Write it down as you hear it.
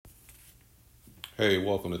Hey,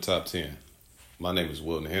 welcome to Top 10. My name is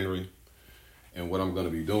Wilton Henry, and what I'm going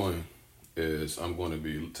to be doing is I'm going to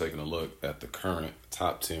be taking a look at the current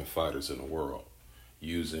top 10 fighters in the world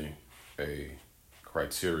using a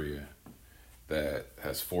criteria that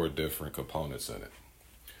has four different components in it.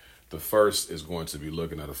 The first is going to be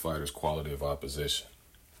looking at a fighter's quality of opposition.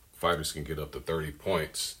 Fighters can get up to 30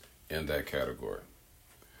 points in that category.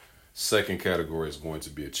 Second category is going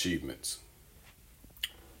to be achievements.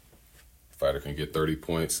 Fighter can get 30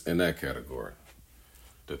 points in that category.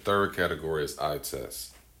 The third category is eye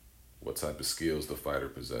test. What type of skills the fighter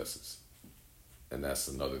possesses. And that's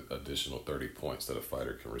another additional 30 points that a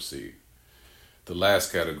fighter can receive. The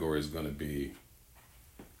last category is going to be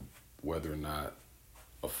whether or not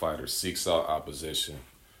a fighter seeks out opposition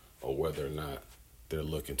or whether or not they're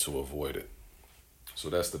looking to avoid it. So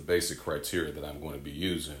that's the basic criteria that I'm going to be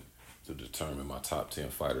using to determine my top 10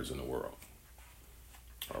 fighters in the world.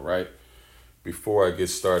 All right. Before I get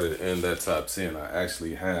started in that top 10, I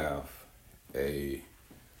actually have a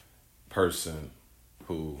person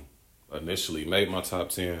who initially made my top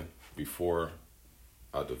 10 before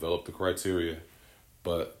I developed the criteria,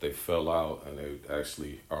 but they fell out and they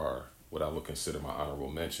actually are what I would consider my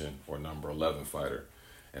honorable mention or number 11 fighter,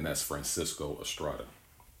 and that's Francisco Estrada.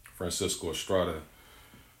 Francisco Estrada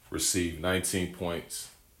received 19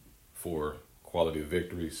 points for quality of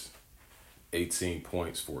victories, 18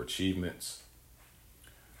 points for achievements,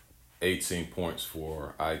 18 points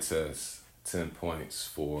for eye test, 10 points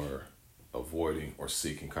for avoiding or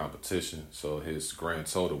seeking competition. So his grand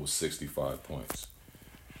total was 65 points.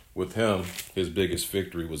 With him, his biggest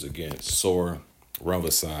victory was against Sor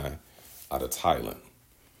Rungvisai out of Thailand.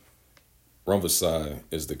 Rungvisai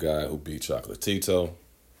is the guy who beat Chocolatito,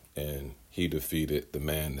 and he defeated the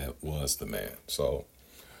man that was the man. So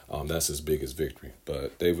that's his biggest victory.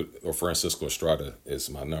 But Francisco Estrada is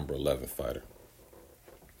my number 11 fighter.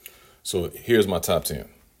 So here's my top 10.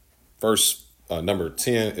 First, number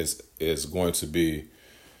 10 is going to be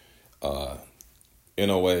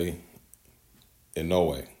Inoue.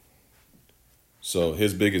 So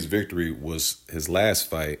his biggest victory was his last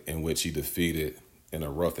fight, in which he defeated in a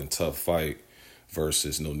rough and tough fight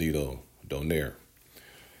versus Nonito Donaire.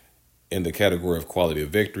 In the category of quality of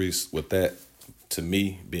victories, with that, to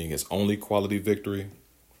me, being his only quality victory,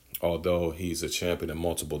 although he's a champion in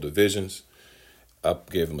multiple divisions, I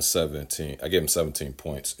gave him 17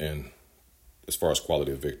 points in as far as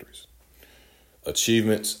quality of victories.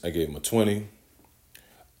 Achievements, I gave him a 20.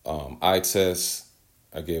 Eye test,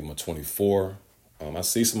 I gave him a 24. I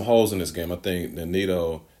see some holes in this game. I think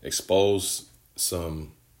Nonito exposed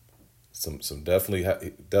some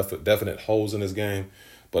definite holes in his game,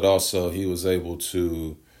 but also he was able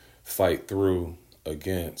to fight through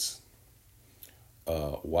against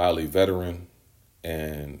wily veteran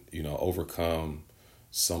and overcome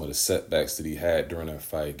some of the setbacks that he had during that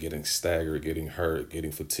fight, getting staggered, getting hurt,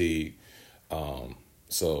 getting fatigued.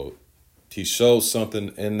 So he showed something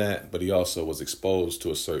in that, but he also was exposed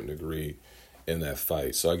to a certain degree in that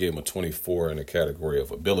fight. So I gave him a 24 in the category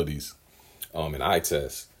of abilities and eye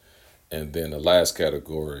test. And then the last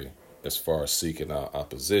category, as far as seeking out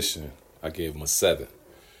opposition, I gave him a 7.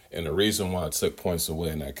 And the reason why I took points away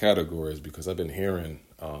in that category is because I've been hearing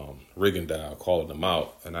Rigondeaux calling him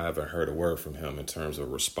out, and I haven't heard a word from him in terms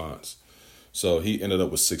of response. So he ended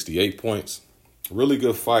up with 68 points. Really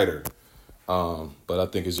good fighter, but I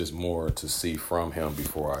think it's just more to see from him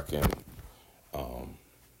before I can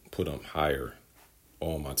put him higher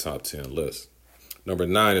on my top 10 list. Number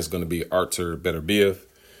 9 is going to be Artur Beterbiev.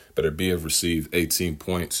 Beterbiev received 18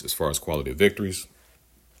 points as far as quality of victories,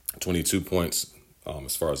 22 points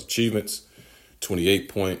as far as achievements, 28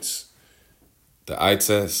 points the eye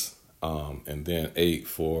test, and then 8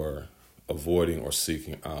 for avoiding or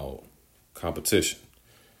seeking out competition.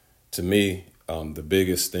 To me, the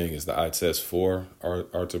biggest thing is the eye test for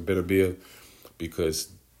Artur Beterbiev, because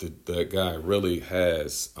that guy really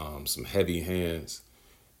has some heavy hands.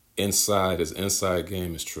 His inside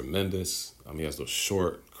game is tremendous. He has those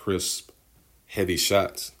short, crisp, heavy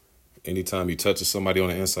shots. Anytime he touches somebody on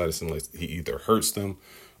the inside, it seems like he either hurts them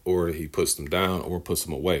or he puts them down or puts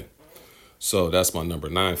them away. So that's my number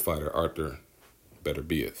 9 fighter, Artur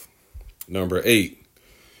Beterbiev. Number 8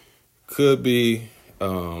 could be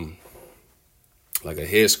like a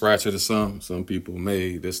head scratcher to some. Some people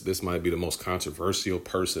this might be the most controversial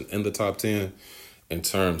person in the top 10 in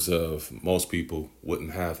terms of most people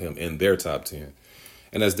wouldn't have him in their top 10.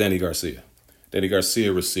 And that's Danny Garcia. Danny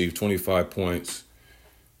Garcia received 25 points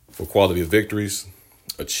for quality of victories,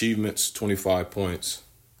 achievements, 25 points,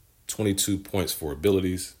 22 points for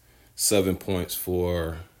abilities, 7 points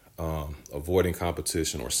for avoiding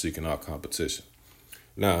competition or seeking out competition.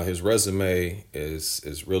 Now his resume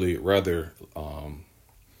is really rather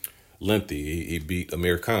lengthy. He beat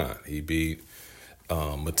Amir Khan. He beat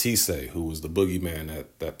Matisse, who was the boogeyman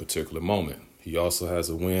at that particular moment. He also has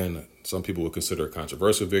a win. Some people would consider a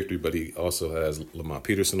controversial victory, but he also has Lamont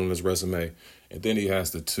Peterson on his resume. And then he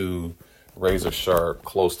has the two razor sharp,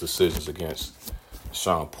 close decisions against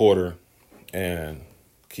Sean Porter and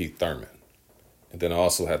Keith Thurman. And then I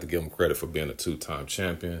also have to give him credit for being a two-time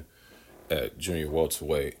champion at junior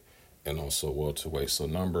welterweight and also welterweight. So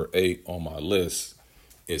number 8 on my list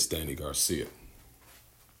is Danny Garcia.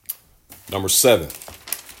 Number 7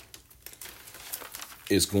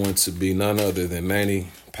 is going to be none other than Manny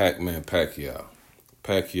Pac-Man Pacquiao.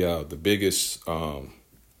 Pacquiao, the biggest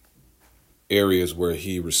areas where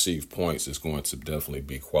he received points is going to definitely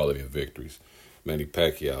be quality of victories. Manny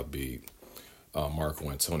Pacquiao beat Marco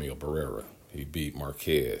Antonio Barrera. He beat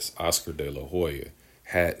Marquez, Oscar De La Hoya,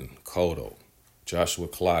 Hatton, Cotto, Joshua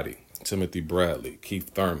Clottey, Timothy Bradley, Keith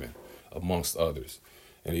Thurman, amongst others.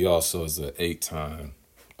 And he also is an 8-time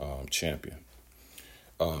champion.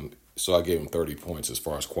 So I gave him 30 points as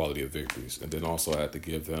far as quality of victories. And then also I had to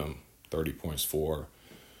give him 30 points for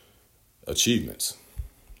achievements.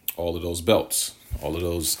 All of those belts, all of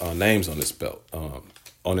those names on this belt,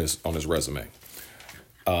 on his resume.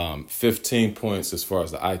 15 points as far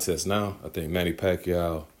as the eye test now. I think Manny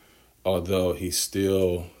Pacquiao, although he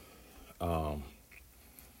still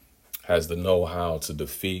has the know-how to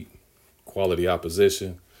defeat quality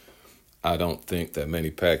opposition, I don't think that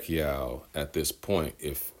Manny Pacquiao at this point,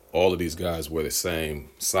 if all of these guys were the same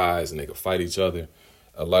size and they could fight each other,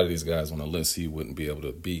 a lot of these guys on the list he wouldn't be able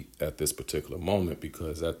to beat at this particular moment,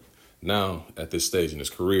 because now at this stage in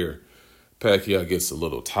his career, Pacquiao gets a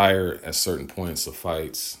little tired at certain points of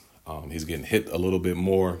fights. He's getting hit a little bit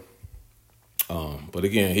more. But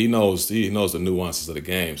again, he knows the nuances of the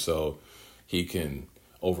game, so he can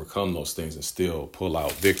overcome those things and still pull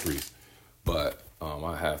out victories. But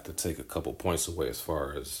I have to take a couple points away as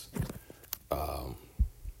far as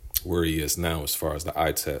where he is now as far as the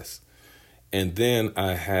eye test. And then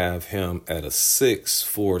I have him at a 6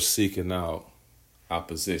 for seeking out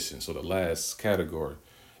opposition. So the last category.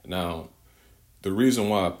 Now, the reason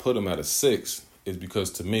why I put him at a 6 is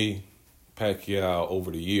because to me, Pacquiao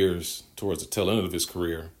over the years, towards the tail end of his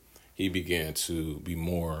career, he began to be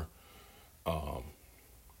more,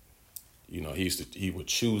 he would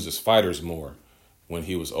choose his fighters more when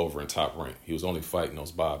he was over in Top Rank. He was only fighting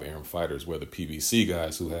those Bob Arum fighters, where the PBC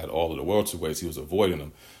guys who had all of the welterweights, he was avoiding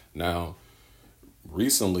them. Now,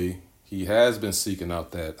 recently, he has been seeking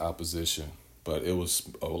out that opposition, but it was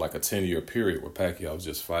like a 10-year period where Pacquiao was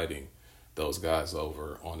just fighting those guys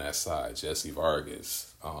over on that side, Jesse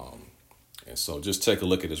Vargas. And so just take a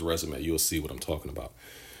look at his resume. You'll see what I'm talking about.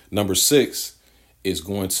 Number 6 is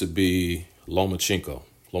going to be Lomachenko.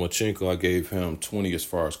 Lomachenko, I gave him 20 as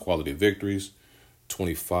far as quality victories,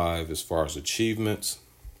 25 as far as achievements.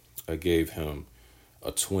 I gave him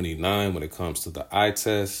a 29 when it comes to the eye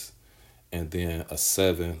test, and then a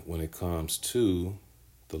 7 when it comes to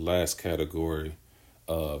the last category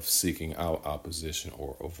of seeking out opposition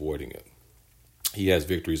or avoiding it. He has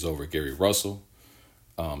victories over Gary Russell.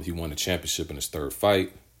 He won the championship in his 3rd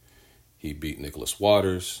fight. He beat Nicholas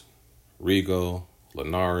Waters, Rigo,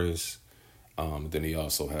 Linares. Then he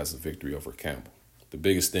also has a victory over Campbell. The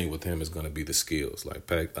biggest thing with him is going to be the skills.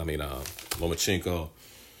 Lomachenko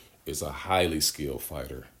is a highly skilled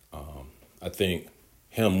fighter. I think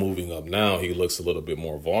him moving up now, he looks a little bit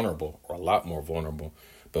more vulnerable, or a lot more vulnerable.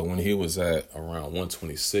 But when he was at around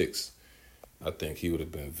 126, I think he would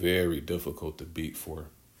have been very difficult to beat for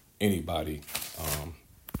anybody,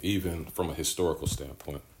 even from a historical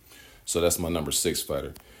standpoint. So that's my number 6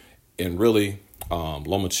 fighter. And really,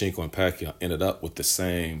 Lomachenko and Pacquiao ended up with the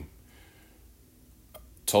same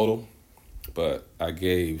total, but I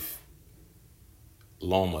gave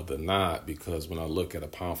Loma the nod because when I look at a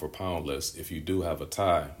pound-for-pound list, if you do have a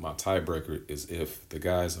tie, my tiebreaker is if the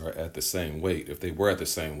guys are at the same weight. If they were at the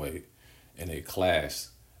same weight and they clash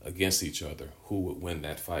against each other, who would win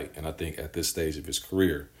that fight? And I think at this stage of his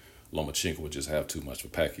career, Lomachenko would just have too much for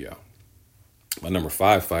Pacquiao. My number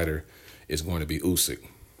 5 fighter is going to be Usyk.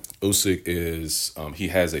 Usyk is, he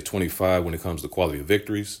has a 25 when it comes to quality of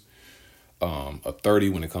victories, a 30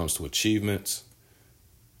 when it comes to achievements,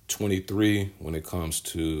 23 when it comes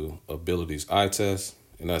to abilities eye test,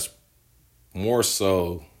 and that's more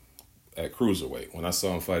so at cruiserweight. When I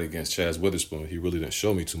saw him fight against Chaz Witherspoon, he really didn't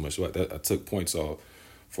show me too much. So I took points off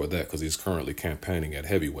for that because he's currently campaigning at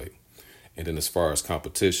heavyweight. And then as far as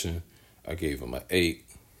competition, I gave him an 8,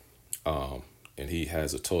 and he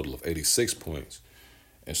has a total of 86 points.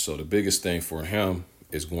 And so the biggest thing for him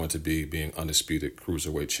is going to be being undisputed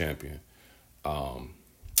cruiserweight champion.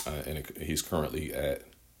 And he's currently at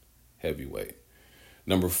heavyweight.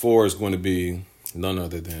 Number 4 is going to be none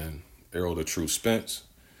other than Errol the True Spence.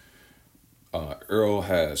 Errol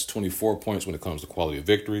has 24 points when it comes to quality of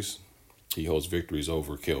victories. He holds victories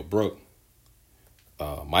over Kell Brook,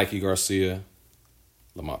 Mikey Garcia,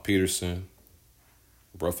 Lamont Peterson,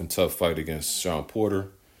 rough and tough fight against Sean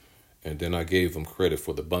Porter. And then I gave him credit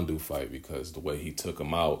for the Bundu fight because the way he took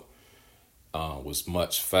him out was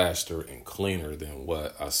much faster and cleaner than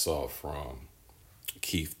what I saw from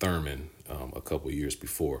Keith Thurman a couple years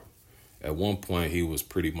before. At one point, he was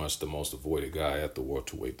pretty much the most avoided guy at the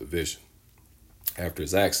welterweight division. After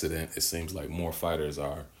his accident, it seems like more fighters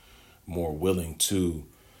are more willing to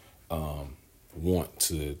want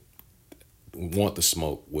the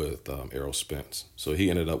smoke with Errol Spence. So he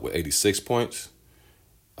ended up with 86 points.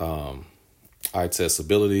 Eye test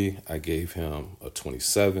ability, I gave him a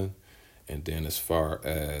 27. And then as far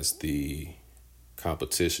as the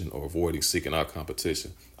competition or avoiding seeking out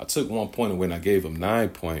competition, I took 1 point away and I gave him 9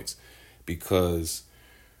 points because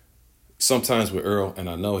sometimes with Errol, and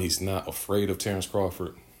I know he's not afraid of Terrence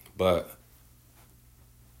Crawford, but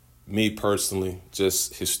me personally,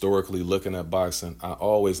 just historically looking at boxing, I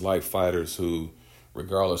always like fighters who,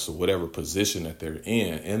 regardless of whatever position that they're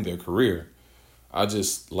in their career, I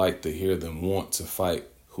just like to hear them want to fight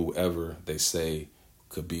whoever they say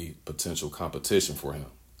could be potential competition for him.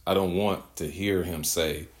 I don't want to hear him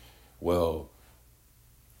say, well,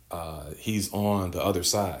 he's on the other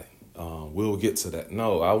side. We'll get to that.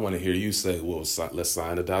 No, I want to hear you say, well, let's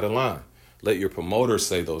sign the dotted line. Let your promoter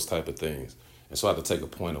say those type of things. And so I had to take a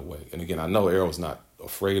point away. And again, I know Errol's not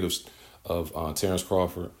afraid of Terrence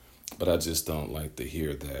Crawford, but I just don't like to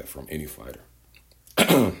hear that from any fighter.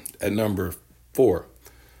 At number 4,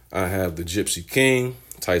 I have the Gypsy King,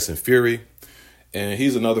 Tyson Fury. And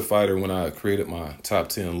he's another fighter. When I created my top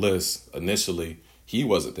 10 list, initially, he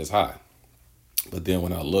wasn't this high. But then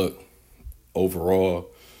when I look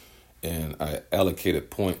overall and I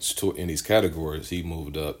allocated points in these categories, he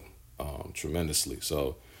moved up tremendously.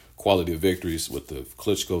 So quality of victories with the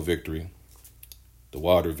Klitschko victory, the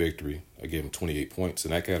Wilder victory, I gave him 28 points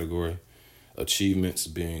in that category. Achievements,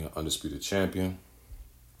 being an undisputed champion,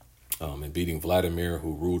 and beating Vladimir,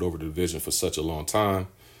 who ruled over the division for such a long time,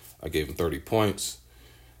 I gave him 30 points.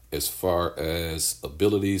 As far as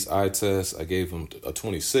abilities, eye test, I gave him a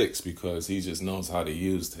 26 because he just knows how to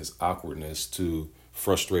use his awkwardness to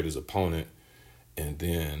frustrate his opponent and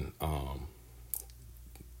then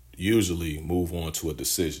usually move on to a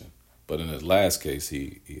decision. But in his last case,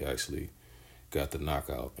 he actually got the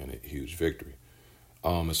knockout and a huge victory.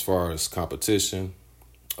 As far as competition,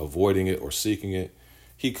 avoiding it or seeking it,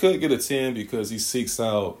 he could get a 10 because he seeks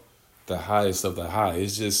out the highest of the high.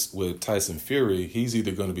 It's just with Tyson Fury, he's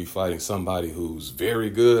either going to be fighting somebody who's very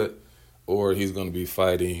good or he's going to be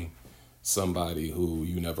fighting somebody who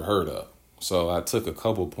you never heard of. So I took a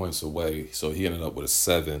couple points away. So he ended up with a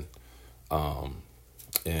 7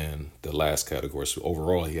 in the last category. So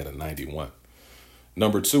overall, he had a 91.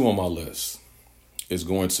 Number 2 on my list is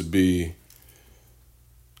going to be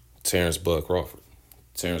Terrence Bud Crawford.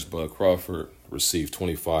 Terrence Bud Crawford received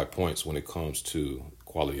 25 points when it comes to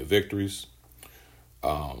quality of victories.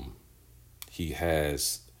 He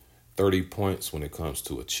has 30 points when it comes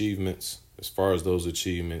to achievements. As far as those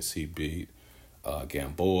achievements, he beat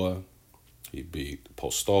Gamboa, he beat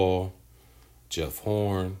Postol, Jeff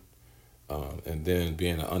Horn, and then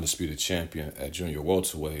being an undisputed champion at junior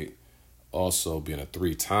welterweight, also being a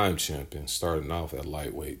 3-time champion, starting off at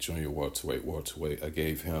lightweight, junior welterweight. I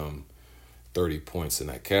gave him 30 points in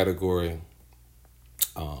that category.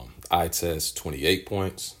 Eye test, 28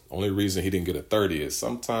 points. Only reason he didn't get a 30 is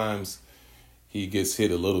sometimes he gets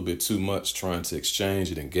hit a little bit too much trying to exchange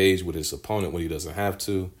and engage with his opponent when he doesn't have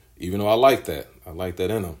to, even though I like that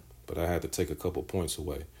in him, but I had to take a couple points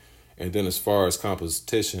away. And then as far as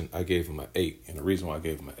competition, I gave him an 8. And the reason why I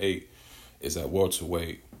gave him an 8 is at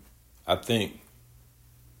welterweight, I think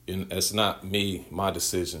it's not my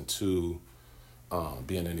decision to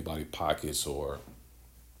be in anybody's pockets or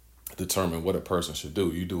determine what a person should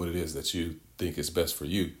do. You do what it is that you think is best for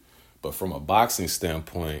you. But from a boxing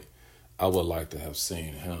standpoint, I would like to have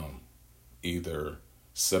seen him either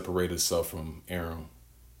separate himself from Aaron,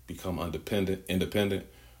 become independent,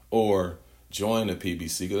 or join the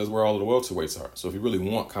PBC, because that's where all of the welterweights are. So if you really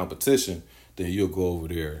want competition, then you'll go over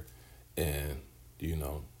there and,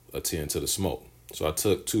 attend to the smoke. So I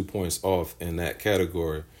took 2 points off in that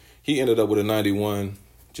category. He ended up with a 91,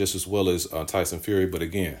 just as well as Tyson Fury. But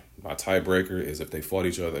again, my tiebreaker is if they fought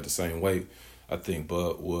each other at the same weight, I think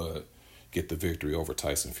Bud would get the victory over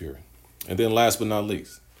Tyson Fury. And then last but not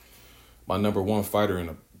least, my number one fighter in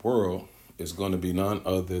the world is going to be none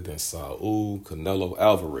other than Saul Canelo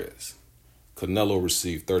Alvarez. Canelo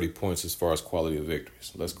received 30 points as far as quality of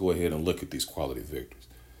victories. Let's go ahead and look at these quality victories.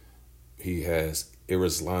 He has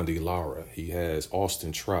Erislandy Lara. He has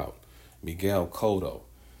Austin Trout, Miguel Cotto,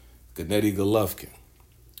 Gennady Golovkin,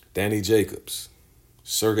 Danny Jacobs,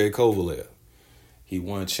 Sergey Kovalev. He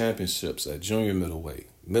won championships at junior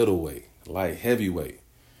middleweight, light heavyweight.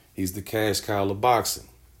 He's the cash cow of boxing.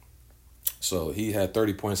 So he had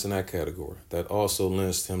 30 points in that category. That also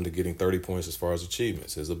lends him to getting 30 points as far as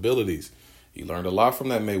achievements. His abilities. He learned a lot from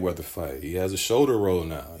that Mayweather fight. He has a shoulder roll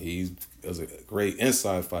now. He's a great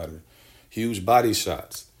inside fighter. Huge body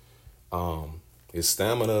shots. His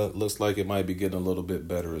stamina looks like it might be getting a little bit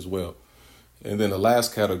better as well. And then the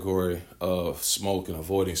last category of smoke and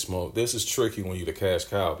avoiding smoke. This is tricky when you're the cash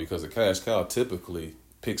cow because the cash cow typically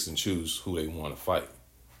picks and chooses who they want to fight.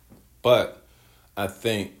 But I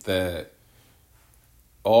think that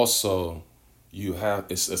also you have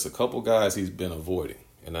it's a couple guys he's been avoiding,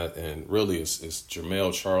 and really it's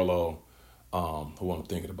Jermell Charlo, who I'm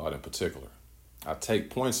thinking about in particular. I take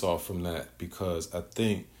points off from that because I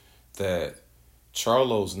think that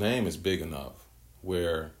Charlo's name is big enough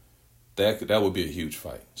where that would be a huge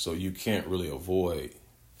fight. So you can't really avoid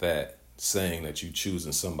that saying that you're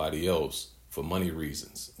choosing somebody else for money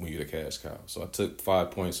reasons when you're the cash cow. So I took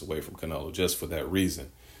 5 points away from Canelo just for that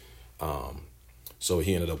reason. So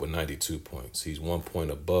he ended up with 92 points. He's 1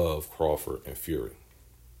 point above Crawford and Fury.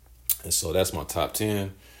 And so that's my top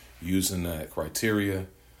 10 using that criteria.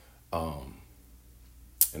 And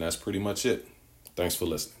that's pretty much it. Thanks for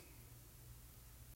listening.